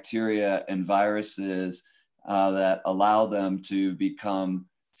nasty bacteria and viruses that allow them to become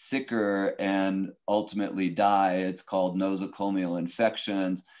sicker and ultimately die. It's called nosocomial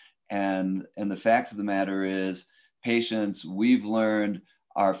infections. And the fact of the matter is, patients, we've learned,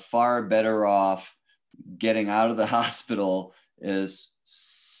 are far better off getting out of the hospital as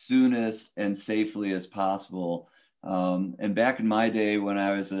soonest and safely as possible. And back in my day, when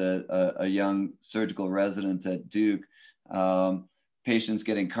I was a young surgical resident at Duke, patients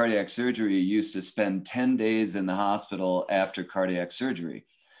getting cardiac surgery used to spend 10 days in the hospital after cardiac surgery.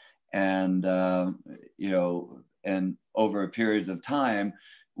 And, and over periods of time,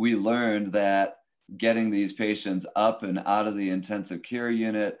 we learned that getting these patients up and out of the intensive care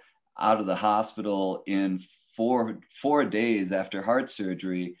unit, out of the hospital in four days after heart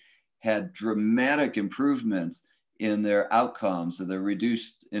surgery had dramatic improvements in their outcomes, so the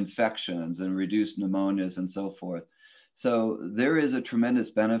reduced infections and reduced pneumonias and so forth. So there is a tremendous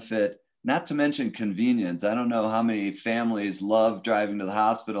benefit, not to mention convenience. I don't know how many families love driving to the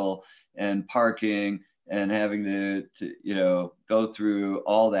hospital and parking and having to go through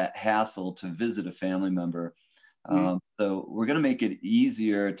all that hassle to visit a family member. So we're going to make it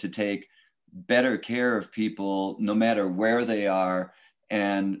easier to take better care of people no matter where they are,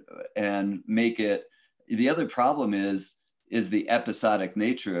 and make it. The other problem is the episodic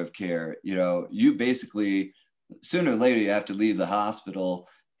nature of care. You basically, sooner or later, you have to leave the hospital,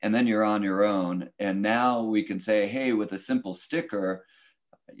 and then you're on your own. And now we can say, hey, with a simple sticker,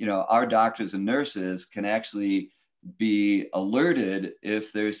 our doctors and nurses can actually be alerted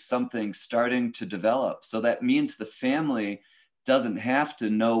if there's something starting to develop. So that means the family doesn't have to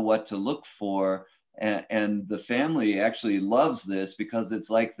know what to look for. And the family actually loves this because it's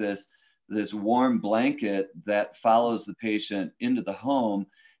like this warm blanket that follows the patient into the home.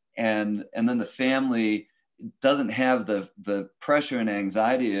 And then the family doesn't have the pressure and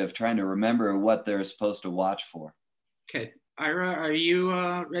anxiety of trying to remember what they're supposed to watch for. Okay. Ira, are you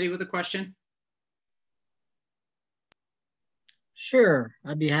ready with a question? Sure,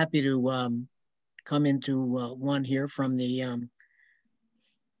 I'd be happy to come into one here from the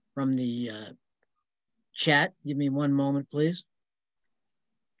chat. Give me one moment, please.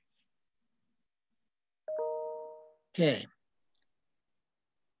 Okay.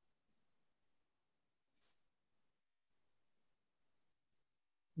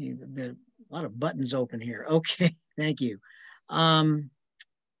 You've got a lot of buttons open here. Okay, thank you.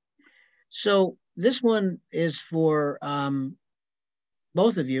 So this one is for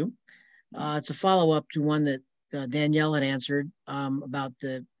both of you. It's a follow-up to one that Danielle had answered about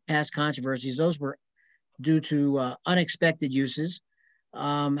the past controversies. Those were due to unexpected uses.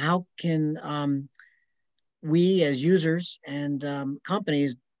 How can we as users and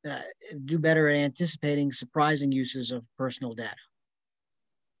companies do better at anticipating surprising uses of personal data?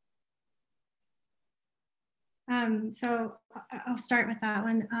 So I'll start with that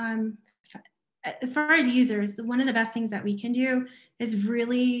one. As far as users, one of the best things that we can do is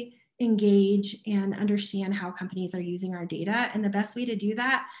really engage and understand how companies are using our data. And the best way to do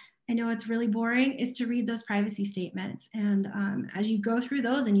that, I know it's really boring, is to read those privacy statements. And as you go through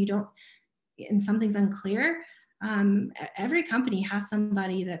those and something's unclear, every company has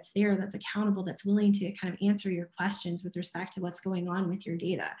somebody that's there, that's accountable, that's willing to kind of answer your questions with respect to what's going on with your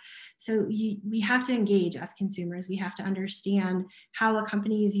data. So we have to engage as consumers. We have to understand how a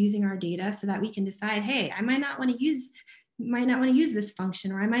company is using our data so that we can decide, hey, I might not want to use this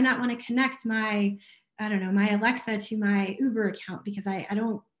function, or I might not want to connect my Alexa to my Uber account because I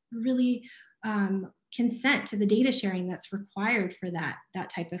don't really consent to the data sharing that's required for that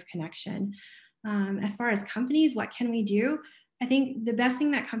type of connection. As far as companies, what can we do? I think the best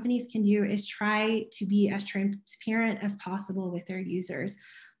thing that companies can do is try to be as transparent as possible with their users.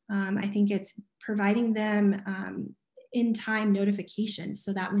 I think it's providing them in-time notifications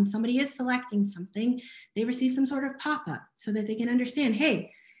so that when somebody is selecting something, they receive some sort of pop-up so that they can understand,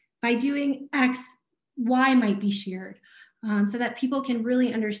 hey, by doing X, Y might be shared. So that people can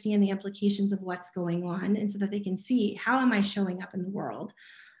really understand the implications of what's going on, and so that they can see, how am I showing up in the world?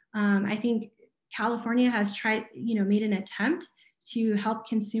 I think California has made an attempt to help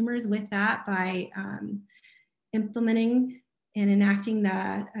consumers with that by implementing and enacting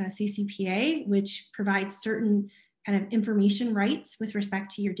the CCPA, which provides certain kind of information rights with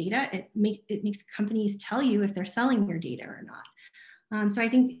respect to your data. It makes companies tell you if they're selling your data or not. So I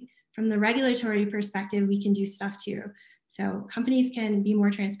think from the regulatory perspective, we can do stuff too. So companies can be more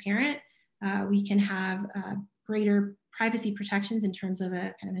transparent. We can have greater privacy protections in terms of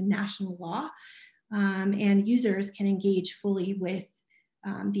a kind of a national law, and users can engage fully with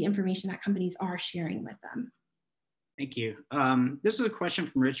the information that companies are sharing with them. Thank you. This is a question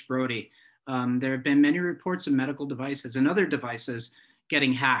from Rich Brody. There have been many reports of medical devices and other devices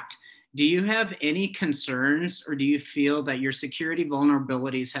getting hacked. Do you have any concerns, or do you feel that your security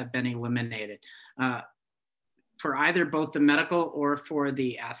vulnerabilities have been eliminated for either both the medical or for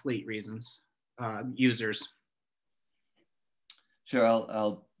the athlete reasons, users? Sure,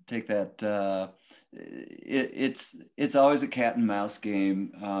 I'll take that. It's always a cat and mouse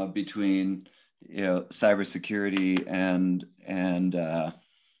game between cybersecurity and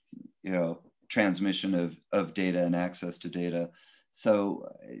transmission of data and access to data. So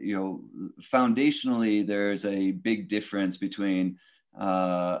foundationally, there's a big difference between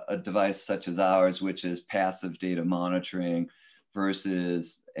a device such as ours, which is passive data monitoring,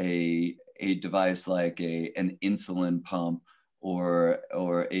 versus a device like an insulin pump or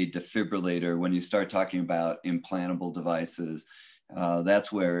a defibrillator. When you start talking about implantable devices,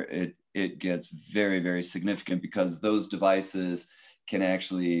 that's where it gets very, very significant, because those devices can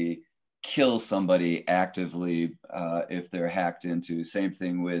actually kill somebody actively if they're hacked into. Same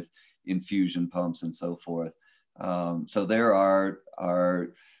thing with infusion pumps and so forth. So there are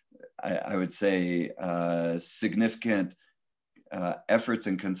I would say, significant efforts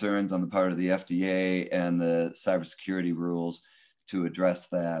and concerns on the part of the FDA and the cybersecurity rules to address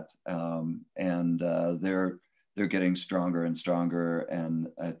that. And they're getting stronger and stronger. And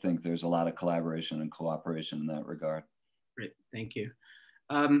I think there's a lot of collaboration and cooperation in that regard. Great, thank you.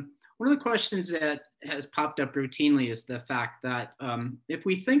 One of the questions that has popped up routinely is the fact that if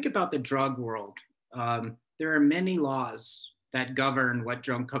we think about the drug world, there are many laws that govern what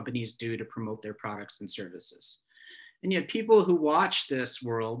drug companies do to promote their products and services. And yet people who watch this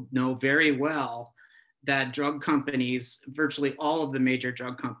world know very well that drug companies, virtually all of the major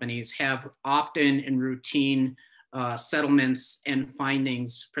drug companies, have often and routine settlements and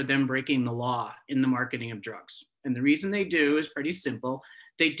findings for them breaking the law in the marketing of drugs. And the reason they do is pretty simple.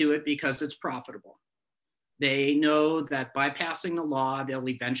 They do it because it's profitable. They know that bypassing the law, they'll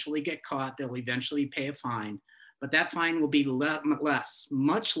eventually get caught, they'll eventually pay a fine, but that fine will be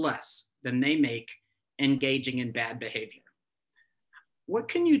much less than they make engaging in bad behavior. What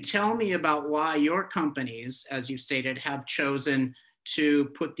can you tell me about why your companies, as you stated, have chosen to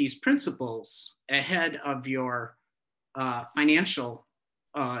put these principles ahead of your financial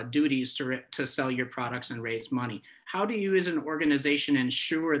duties to sell your products and raise money. How do you as an organization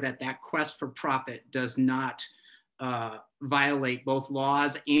ensure that that quest for profit does not violate both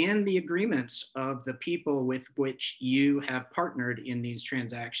laws and the agreements of the people with which you have partnered in these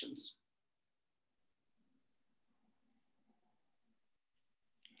transactions?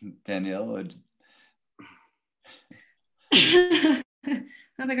 Danielle?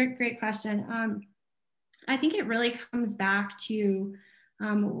 That's a great question. I think it really comes back to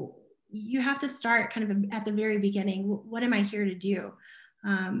you have to start kind of at the very beginning. What am I here to do?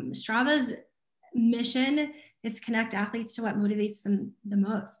 Strava's mission is to connect athletes to what motivates them the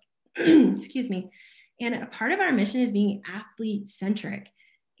most. Excuse me. And a part of our mission is being athlete centric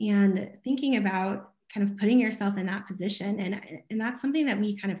and thinking about kind of putting yourself in that position. And that's something that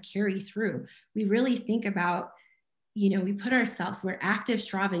we kind of carry through. We really think about, we put ourselves, we're active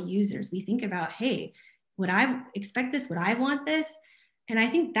Strava users. We think about, hey, would I expect this? Would I want this? And I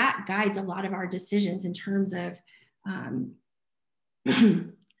think that guides a lot of our decisions in terms of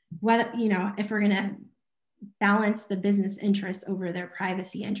whether, if we're going to balance the business interests over their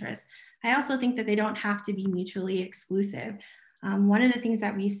privacy interests. I also think that they don't have to be mutually exclusive. One of the things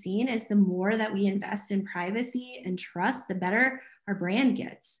that we've seen is the more that we invest in privacy and trust, the better our brand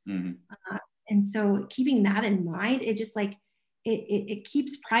gets. Mm-hmm. And so keeping that in mind, it just it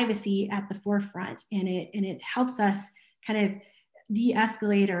keeps privacy at the forefront, and it helps us kind of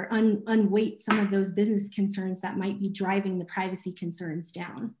de-escalate or unweight some of those business concerns that might be driving the privacy concerns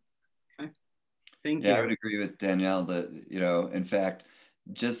down. Okay. Thank you. Yeah, I would agree with Danielle that, in fact,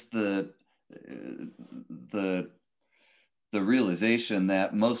 just the realization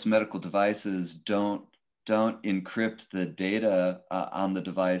that most medical devices don't encrypt the data on the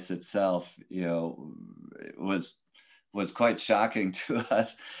device itself, was quite shocking to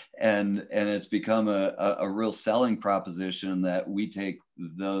us, and it's become a real selling proposition that we take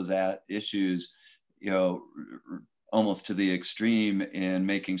those issues, almost to the extreme in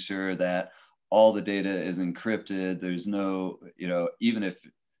making sure that all the data is encrypted. There's no, even if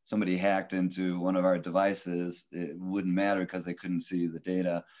somebody hacked into one of our devices, it wouldn't matter because they couldn't see the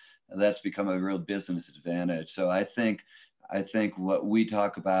data. That's become a real business advantage. So I think what we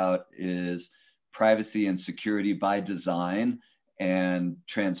talk about is privacy and security by design and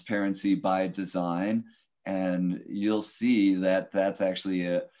transparency by design. And you'll see that that's actually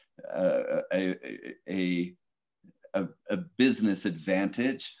a business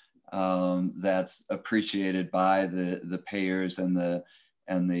advantage that's appreciated by the payers and the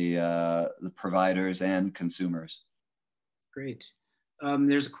providers and consumers. Great.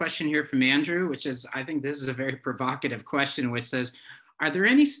 There's a question here from Andrew, which is, I think this is a very provocative question, which says, are there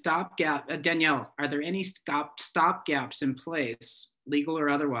any Danielle, are there any stopgaps in place, legal or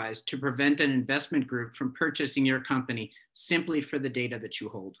otherwise, to prevent an investment group from purchasing your company simply for the data that you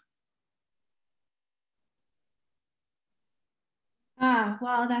hold?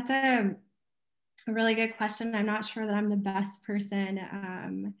 Well, that's a really good question. I'm not sure that I'm the best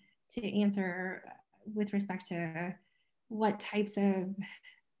person to answer with respect to what types of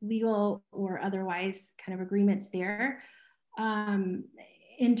legal or otherwise kind of agreements there.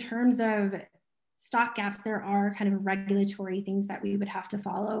 In terms of stopgaps, there are kind of regulatory things that we would have to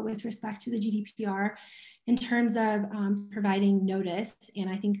follow with respect to the GDPR in terms of providing notice. And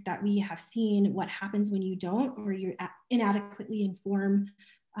I think that we have seen what happens when you don't, or you inadequately inform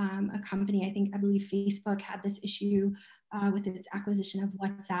a company. I believe Facebook had this issue with its acquisition of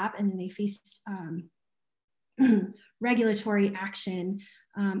WhatsApp, and then they faced regulatory action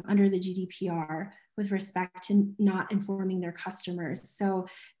under the GDPR with respect to not informing their customers. So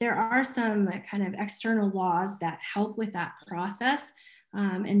there are some kind of external laws that help with that process,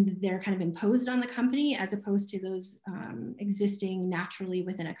 and they're kind of imposed on the company as opposed to those existing naturally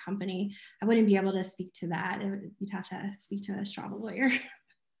within a company. I wouldn't be able to speak to that. You'd have to speak to a Strava lawyer.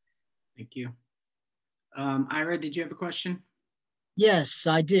 Thank you. Ira, did you have a question? Yes,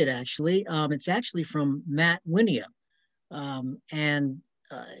 I did actually. It's actually from Matt Winia. And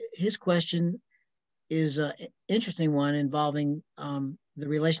his question is an interesting one involving the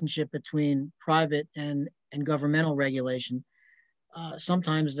relationship between private and governmental regulation.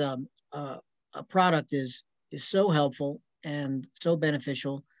 Sometimes a product is so helpful and so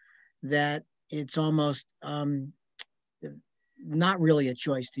beneficial that it's almost not really a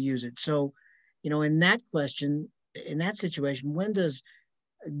choice to use it. So, in that question, in that situation, when does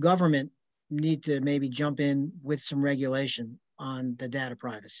government need to maybe jump in with some regulation on the data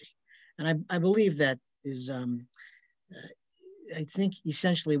privacy? And I believe that is, I think,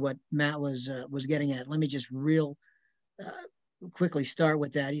 essentially what Matt was getting at. Let me just quickly start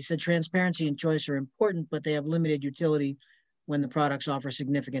with that. He said transparency and choice are important, but they have limited utility when the products offer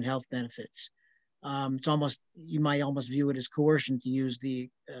significant health benefits. It's almost, you might almost view it as coercion to use the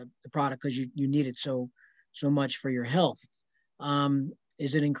product because you need it so much for your health.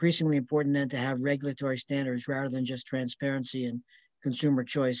 Is it increasingly important then to have regulatory standards rather than just transparency and consumer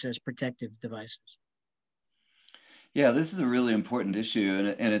choice as protective devices? Yeah, this is a really important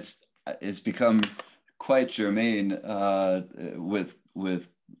issue, and it's become quite germane with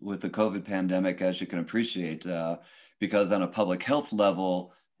the COVID pandemic, as you can appreciate, because on a public health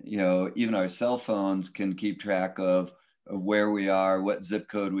level, you know, even our cell phones can keep track of where we are, what zip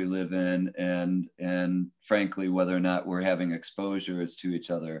code we live in, and frankly, whether or not we're having exposures to each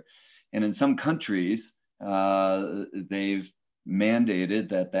other. And in some countries, they've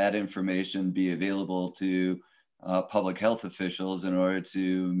mandated that information be available to public health officials in order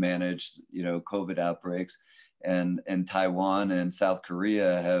to manage, you know, COVID outbreaks. And Taiwan and South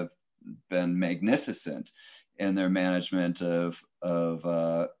Korea have been magnificent in their management of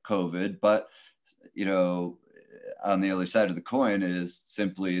COVID. But, you know, on the other side of the coin is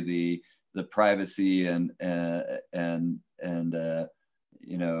simply the privacy and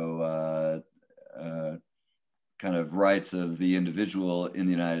you know, kind of rights of the individual in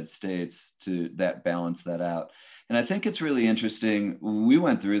the United States to that balance that out. And I think it's really interesting. We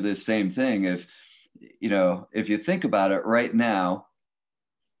went through this same thing. If you think about it right now,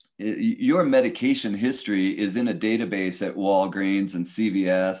 your medication history is in a database at Walgreens and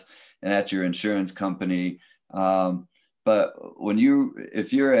CVS and at your insurance company. But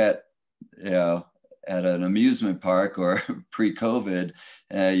if you're at, you know, at an amusement park or pre-COVID,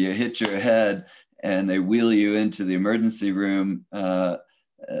 you hit your head and they wheel you into the emergency room,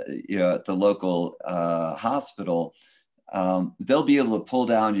 you know, at the local hospital, they'll be able to pull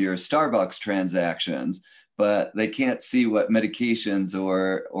down your Starbucks transactions, but they can't see what medications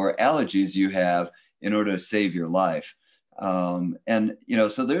or allergies you have in order to save your life. And, you know,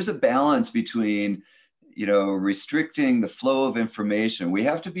 so there's a balance between, you know, restricting the flow of information. We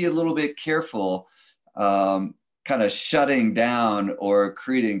have to be a little bit careful, kind of shutting down or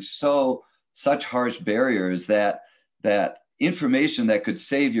creating such harsh barriers that information that could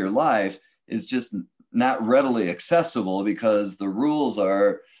save your life is just not readily accessible because the rules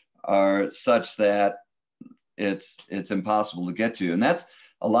are such that it's impossible to get to. And that's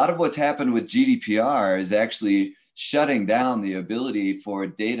a lot of what's happened with GDPR, is actually shutting down the ability for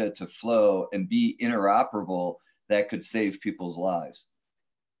data to flow and be interoperable that could save people's lives.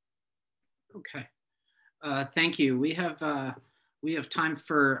 Okay, thank you. We have time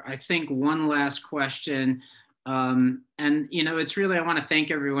for, I think, one last question. And, you know, it's really, I want to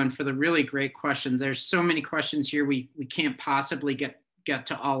thank everyone for the really great questions. There's so many questions here. We can't possibly get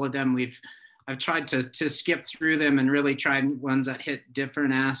to all of them. I've tried to skip through them and really tried ones that hit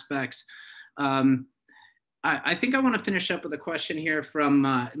different aspects. I think I want to finish up with a question here from,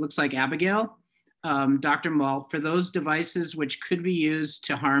 it looks like Abigail. Dr. Mault, for those devices which could be used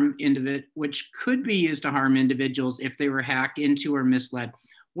to harm individuals if they were hacked into or misled,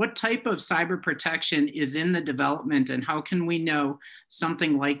 what type of cyber protection is in the development, and how can we know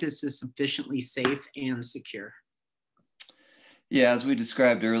something like this is sufficiently safe and secure? Yeah, as we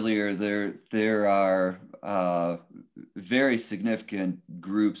described earlier, there are very significant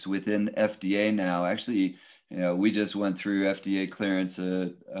groups within FDA now. Actually, you know, we just went through FDA clearance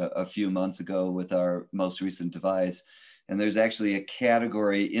a few months ago with our most recent device, and there's actually a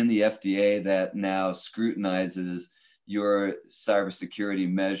category in the FDA that now scrutinizes your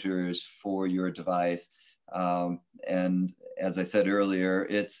cybersecurity measures for your device. And as I said earlier,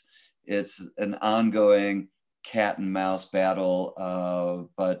 it's an ongoing cat and mouse battle,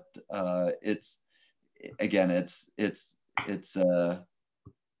 but it's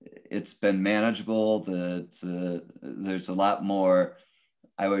been manageable. There's a lot more,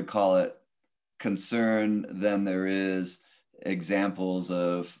 I would call it, concern than there is examples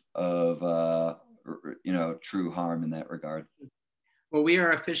of you know, true harm in that regard. Well, we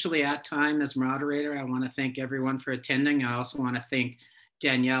are officially at time as moderator. I want to thank everyone for attending. I also want to thank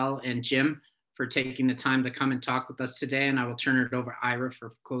Danielle and Jim for taking the time to come and talk with us today. And I will turn it over to Ira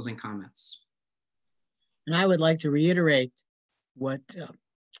for closing comments. And I would like to reiterate what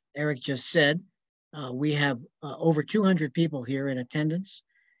Eric just said. We have over 200 people here in attendance,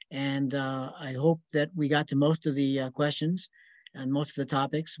 and I hope that we got to most of the questions and most of the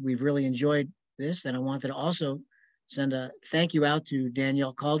topics. We've really enjoyed this, and I wanted to also send a thank you out to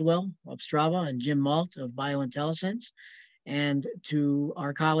Danielle Caldwell of Strava and Jim Mault of BioIntelliSense, and to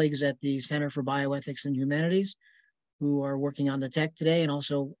our colleagues at the Center for Bioethics and Humanities who are working on the tech today and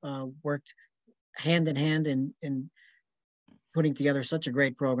also worked hand in hand in putting together such a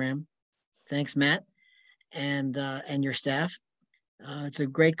great program. Thanks, Matt. and your staff. It's a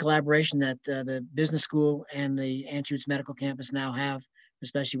great collaboration that the business school and the Anschutz Medical Campus now have,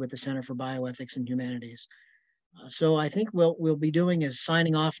 especially with the Center for Bioethics and Humanities. So I think we'll be doing is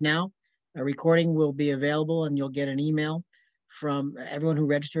signing off now. A recording will be available, and you'll get an email from everyone who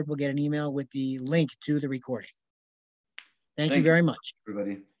registered. Will get an email with the link to the recording. Thank you very much,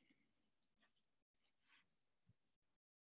 everybody.